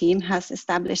DHIS2 team has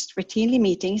established routinely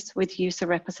meetings with user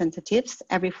representatives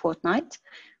every fortnight,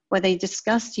 where they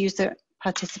discuss user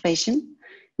participation,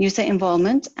 user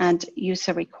involvement, and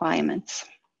user requirements.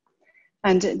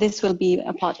 And this will be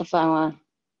a part of our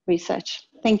research.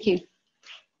 Thank you.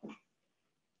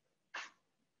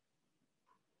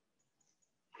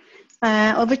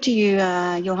 Over to you,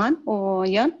 Johan or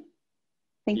Jørn.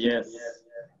 Thank you. Yes.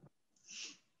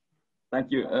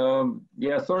 Thank you.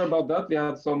 Yeah, sorry about that. We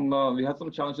had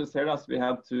some challenges here as we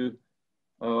had to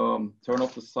turn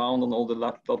off the sound on all the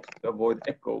laptops to avoid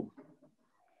echo.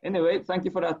 Anyway, thank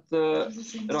you for that,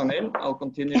 Ragnhild. I'll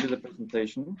continue with the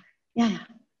presentation. Yeah,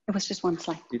 it was just one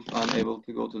slide. If I'm able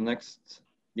to go to the next.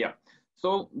 Yeah.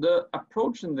 So the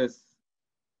approach in this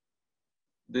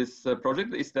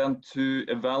project is then to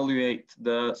evaluate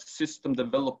the system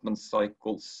development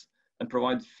cycles and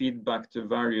provide feedback to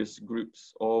various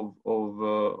groups of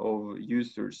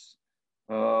users.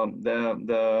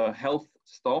 The health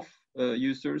staff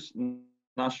users,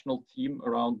 national team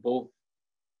around both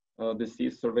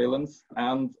disease surveillance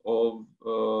and of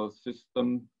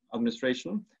system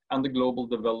administration, and the global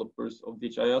developers of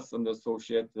DHIS and the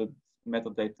associated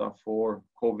metadata for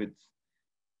COVID.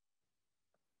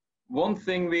 One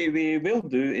thing we will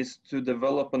do is to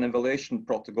develop an evaluation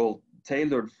protocol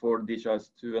tailored for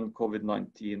DHIS2 and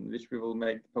COVID-19, which we will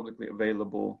make publicly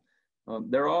available.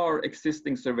 There are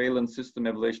existing surveillance system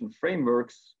evaluation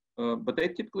frameworks, but they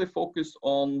typically focus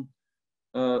on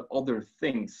other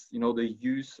things, you know, the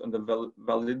use and the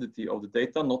validity of the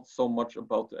data, not so much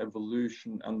about the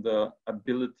evolution and the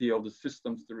ability of the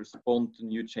systems to respond to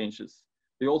new changes.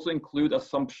 They also include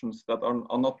assumptions that are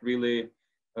not really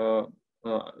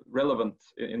relevant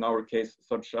in our case,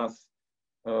 such as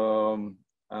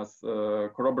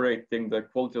corroborating the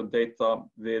quality of data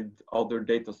with other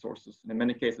data sources. In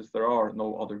many cases, there are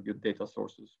no other good data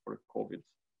sources for COVID.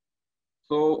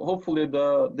 So hopefully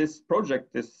this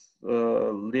project is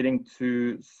leading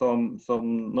to some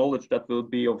knowledge that will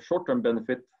be of short-term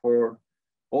benefit for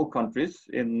all countries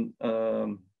in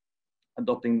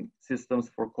adopting systems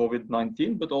for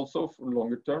COVID-19, but also for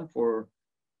longer term for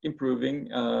improving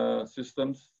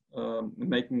systems,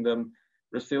 making them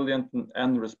resilient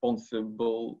and responsive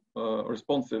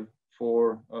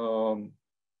for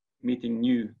meeting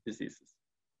new diseases.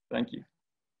 Thank you.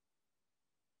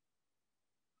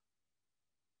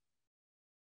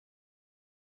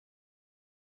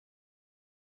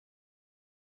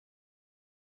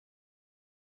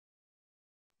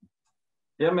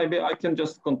 Yeah, maybe I can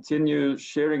just continue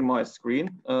sharing my screen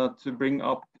to bring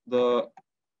up the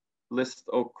list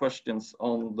of questions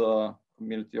on the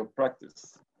community of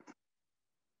practice.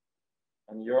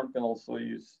 And Jørn can also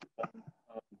use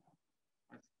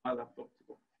my laptop to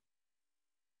go.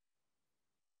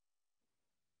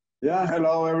 Yeah,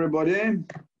 hello everybody.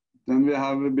 Then we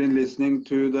have been listening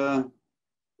to the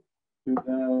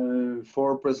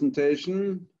four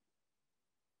presentation.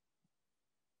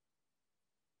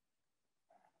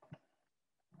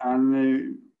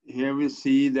 And here we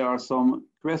see there are some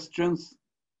questions.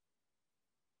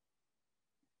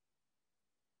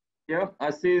 Yeah, I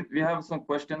see we have some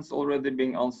questions already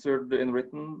being answered in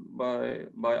written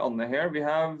by Anne here. We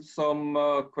have some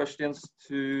questions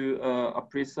to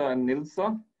Aprisa and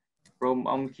Nilza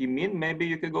from Kim-Min. Maybe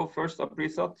you could go first,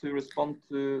 Aprisa, to respond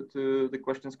to the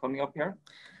questions coming up here.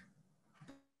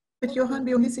 But Johan,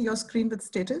 we only see your screen with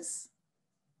status.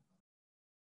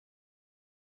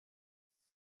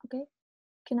 Okay,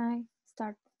 can I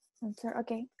start answer?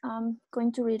 Okay, I'm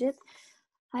going to read it.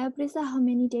 Hi Aprisa, how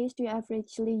many days do you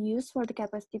averagely use for the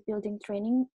capacity building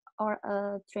training or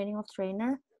training of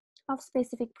trainer of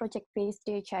specific project-based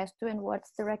DHIS2, and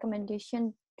what's the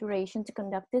recommendation duration to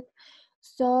conduct it?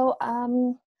 So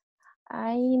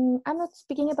I'm not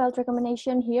speaking about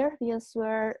recommendation here because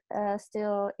we're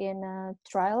still in a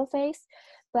trial phase,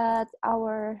 but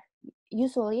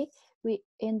usually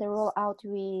in the rollout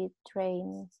we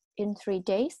train in 3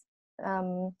 days,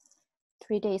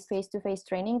 3 days face-to-face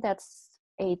training. That's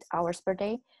 8 hours per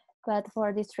day. But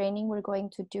for this training, we're going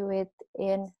to do it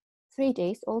in 3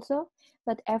 days also.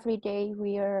 But every day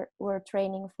we're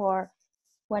training for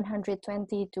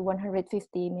 120 to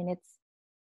 150 minutes.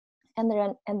 And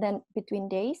then between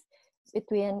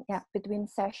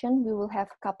session, we will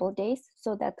have a couple days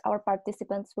so that our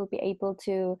participants will be able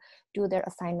to do their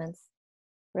assignments,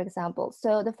 for example.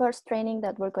 So the first training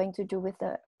that we're going to do with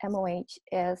the MOH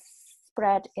is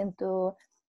spread into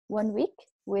 1 week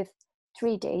with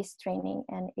 3 days training,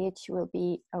 and each will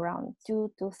be around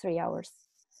 2 to 3 hours.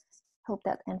 Hope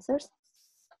that answers.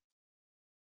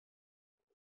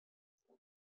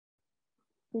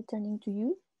 Returning to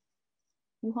you,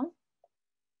 Johan.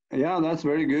 Yeah, that's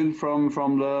very good from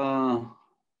the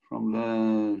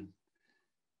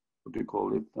what do you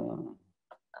call it?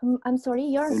 I'm sorry,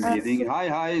 Jørn.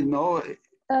 Hi. No.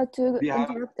 To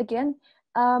interrupt again,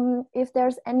 if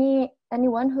there's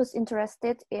anyone who's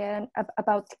interested in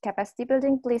about capacity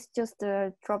building, please just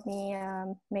drop me a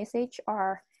message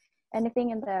or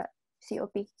anything in the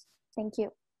COP. Thank you.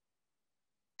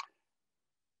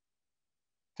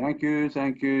 Thank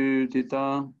you,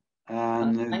 Tita.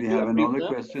 And we have another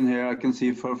question here. I can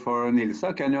see for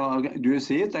Nilza. Do you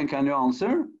see it and can you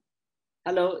answer?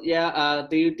 Hello. Yeah.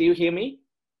 Do you hear me?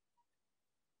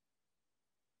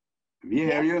 We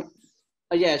hear you.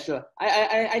 Yeah, sure.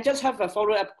 I just have a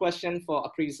follow-up question for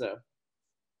Aprisa.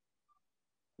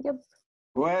 Yep.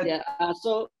 Go ahead. Yeah.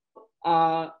 So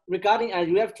regarding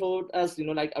you have told us,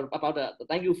 like about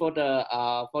thank you for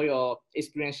your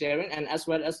experience sharing, and as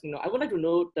well as I would like to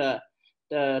know the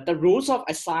rules of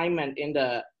assignment in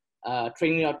the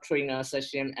training of trainer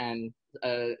session, and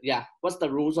yeah, what's the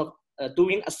rules of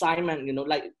doing assignment?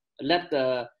 Like let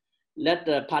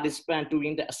the participant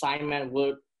doing the assignment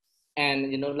work.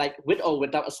 And like with or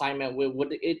without assignment,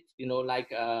 would it like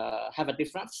have a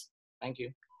difference? Thank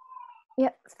you.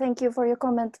 Yeah, thank you for your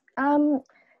comment.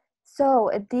 So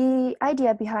the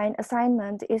idea behind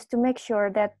assignment is to make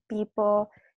sure that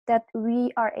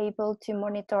we are able to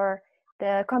monitor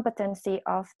the competency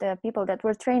of the people that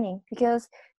we're training, because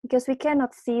we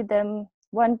cannot see them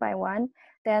one by one.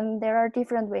 Then there are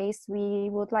different ways we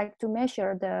would like to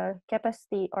measure the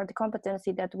capacity or the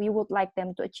competency that we would like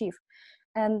them to achieve.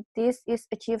 And this is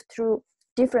achieved through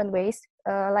different ways,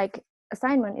 like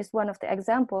assignment is one of the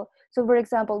example. So for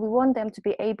example, we want them to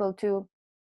be able to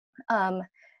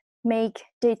make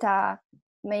data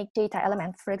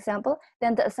elements, for example.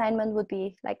 Then the assignment would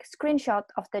be like screenshot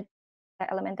of the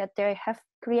element that they have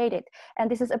created. And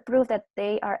this is a proof that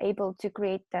they are able to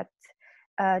create that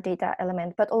data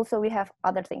element. But also we have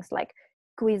other things like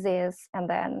quizzes, and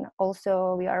then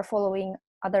also we are following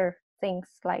other things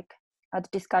like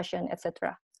discussion,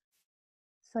 etc.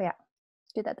 So yeah,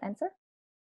 did that answer?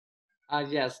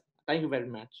 Yes, thank you very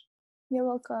much. You're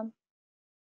welcome.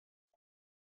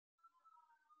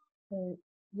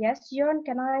 Yes, Jørn,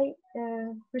 can I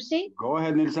proceed? Go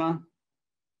ahead, Nilza.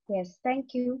 Yes,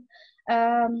 thank you.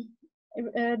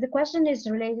 The question is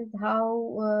related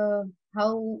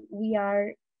how we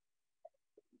are.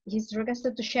 He's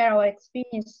requested to share our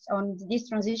experience on this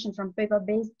transition from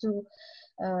paper-based to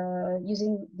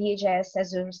using DHIS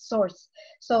as a resource.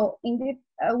 So indeed,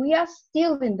 we are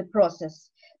still in the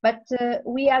process, but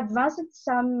we advanced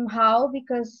somehow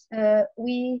because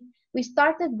we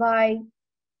started by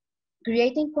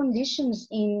creating conditions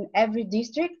in every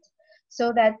district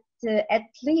so that at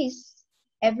least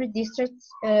every district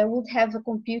would have a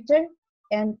computer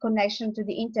and connection to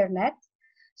the internet.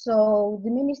 So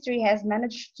the ministry has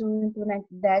managed to implement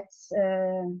that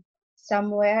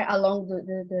somewhere along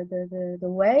the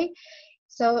way,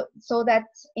 so that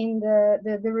in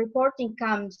the reporting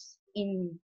comes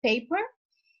in paper,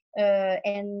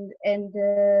 and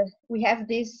we have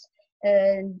this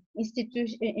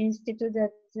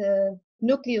instituted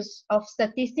nucleus of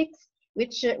statistics,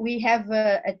 which we have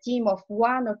a team of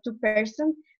 1 or 2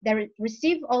 persons that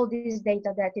receive all this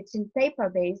data that it's in paper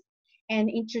based and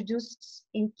introduce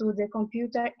into the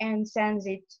computer and sends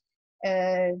it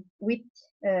with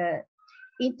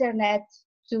internet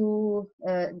to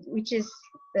which is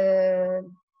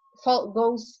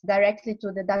goes directly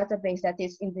to the database that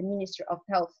is in the Ministry of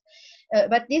Health.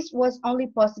 But this was only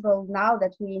possible now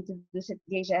that we introduced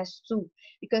DHIS2,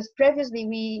 because previously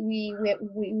we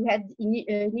had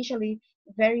initially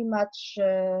very much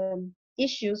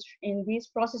issues in this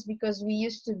process, because we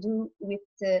used to do with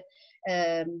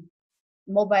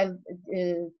mobile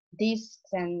disks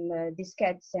and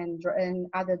diskettes and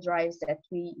other drives that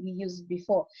we used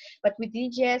before. But with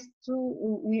DHIS2,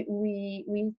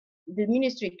 the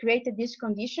ministry created these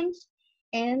conditions,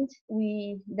 and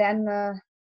we then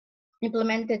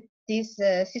implemented this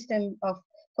system of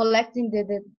collecting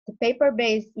the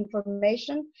paper-based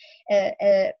information,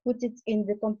 put it in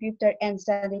the computer and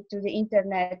send it to the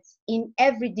internet in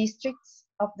every district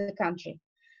of the country.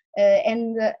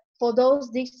 For those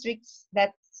districts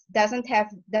that doesn't have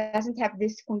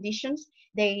these conditions,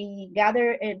 they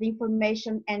gather the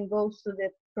information and goes to the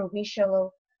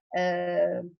provincial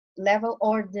level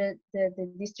or the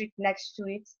district next to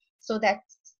it, so that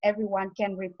everyone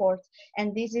can report.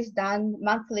 And this is done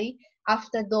monthly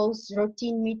after those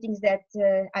routine meetings that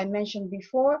I mentioned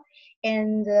before,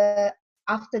 and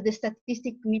after the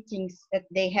statistic meetings that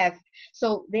they have.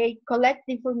 So they collect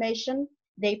information,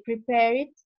 they prepare it,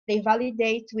 they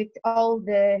validate with all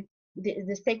the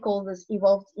stakeholders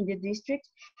involved in the district.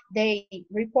 They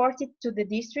report it to the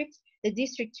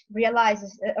district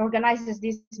organizes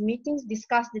these meetings,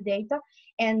 discuss the data,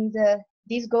 and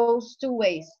this goes two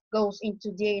ways, goes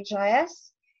into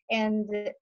DHIS, and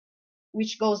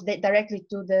which goes directly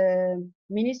to the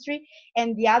ministry,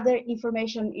 and the other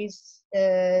information is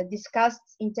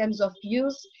discussed in terms of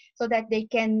use, so that they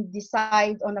can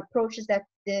decide on approaches that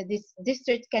this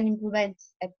district can implement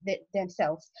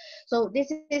themselves. So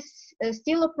this is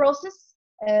still a process,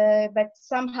 but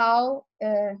somehow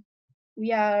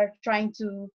we are trying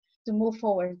to move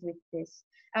forward with this.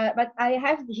 But I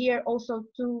have here also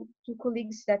two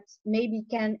colleagues that maybe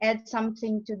can add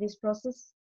something to this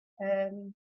process.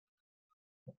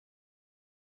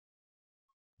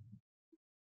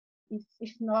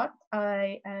 If not,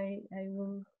 I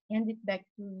will hand it back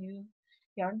to you,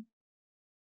 Jørn.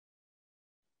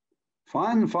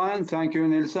 Fine. Thank you,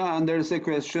 Nilza. And there's a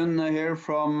question here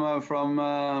from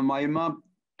Mahima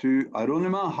to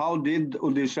Arunima. How did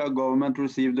Odisha government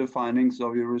receive the findings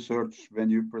of your research when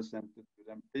you presented to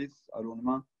them? Please,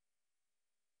 Arunima.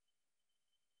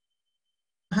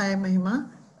 Hi, Mahima.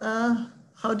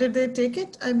 How did they take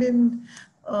it? I mean,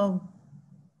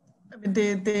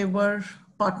 they were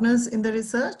partners in the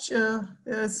research,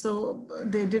 so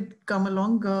they did come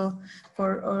along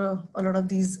for a lot of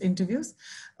these interviews.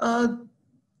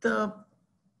 The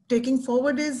taking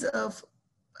forward is,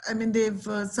 I mean, they've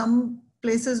some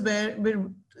places where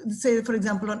say, for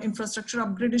example, on infrastructure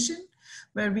upgradation,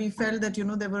 where we felt that, you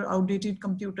know, there were outdated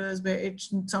computers, where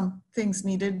some things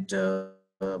needed,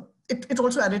 it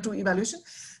also added to evaluation,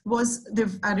 was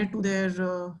they've added to their,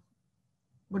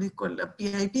 what do you call it,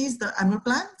 PIPs, the annual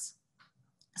plans.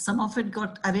 Some of it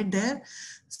got added there.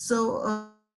 So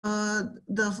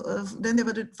then there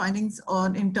were findings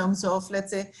on in terms of,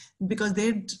 let's say, because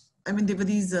there were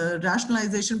these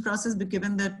rationalization process,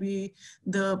 given that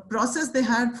the process they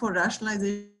had for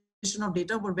rationalization of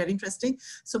data were very interesting.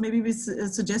 So maybe we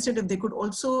suggested if they could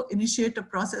also initiate a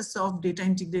process of data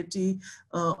integrity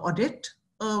audit,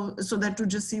 so that to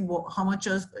just see how much,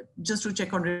 just to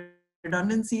check on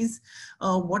redundancies,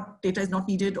 what data is not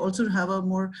needed, also to have a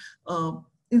more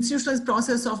institutionalized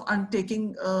process of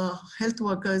taking health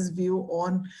workers' view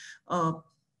on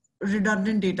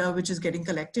redundant data which is getting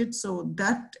collected. So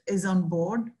that is on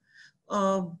board.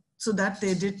 So that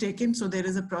they did take in. So there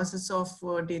is a process of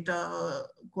data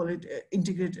quality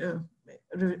integrated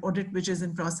audit which is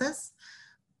in process.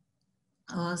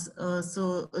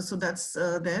 So that's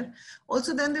there.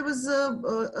 Also, then there was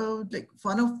like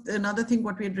another thing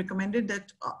what we had recommended,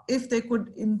 that if they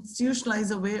could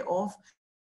institutionalize a way of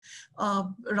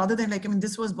rather than, like, I mean,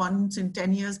 this was once in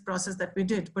 10 years process that we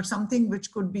did, but something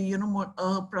which could be, you know, more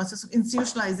a process of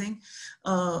institutionalizing,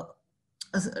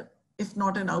 if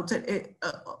not an outside,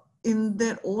 in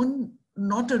their own,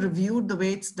 not a review the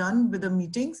way it's done with the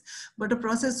meetings, but a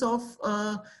process of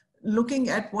looking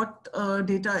at what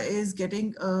data is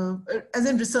getting, as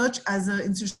in research as an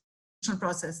institutional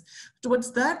process.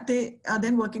 Towards that, they are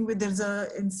then working with, there's an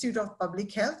Institute of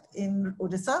Public Health in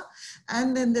Odisha,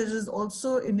 and then there is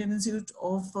also Indian Institute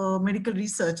of Medical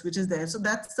Research, which is there. So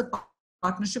that's the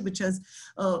partnership which has,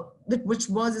 which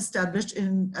was established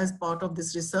as part of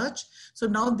this research. So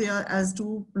now they are as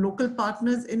two local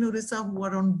partners in Odisha who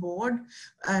are on board,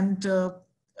 and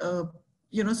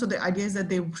you know, so the idea is that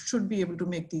they should be able to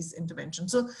make these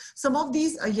interventions. So some of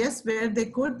these are, yes, where they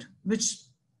could, which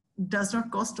does not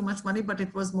cost too much money, but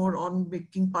it was more on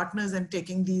making partners and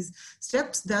taking these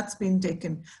steps, that's been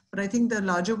taken. But I think the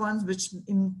larger ones which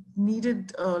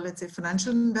needed, let's say,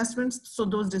 financial investments, so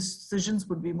those decisions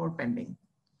would be more pending.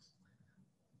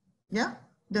 Yeah,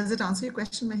 does it answer your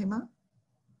question, Mahima?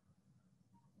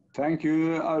 Thank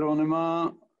you,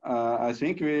 Arunima. I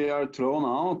think we are thrown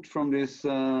out from this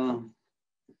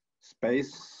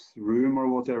space room or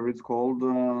whatever it's called.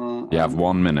 You have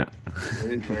 1 minute.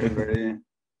 Very, very, very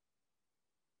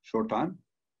short time.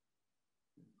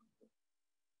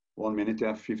 1 minute,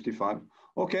 yeah, 55.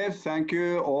 Okay, thank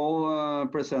you all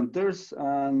presenters.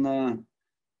 And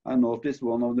I noticed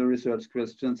one of the research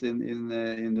questions in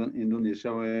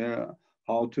Indonesia were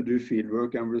how to do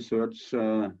fieldwork and research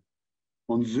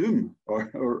on Zoom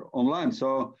or online.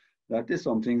 So that is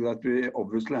something that we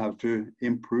obviously have to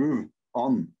improve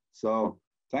on. So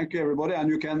thank you, everybody. And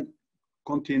you can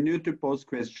continue to post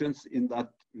questions in that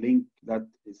link that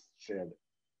is shared.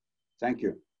 Thank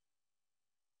you.